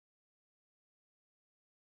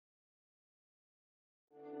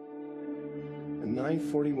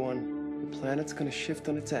941, the planet's gonna shift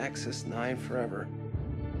on its axis, 9 forever.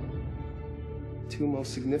 Two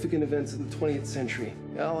most significant events of the 20th century.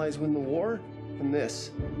 The Allies win the war, and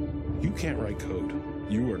this. You can't write code.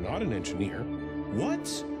 You are not an engineer.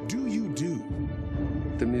 What do you do?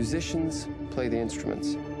 The musicians play the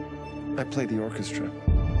instruments. I play the orchestra.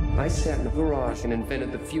 I sat in the garage and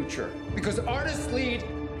invented the future. Because artists lead,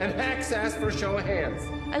 and hacks ask for a show of hands.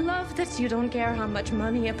 I love that you don't care how much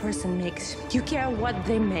money a person makes. You care what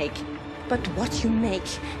they make. But what you make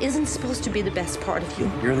isn't supposed to be the best part of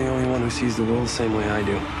you. You're the only one who sees the world the same way I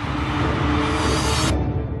do.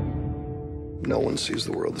 No one sees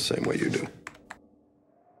the world the same way you do.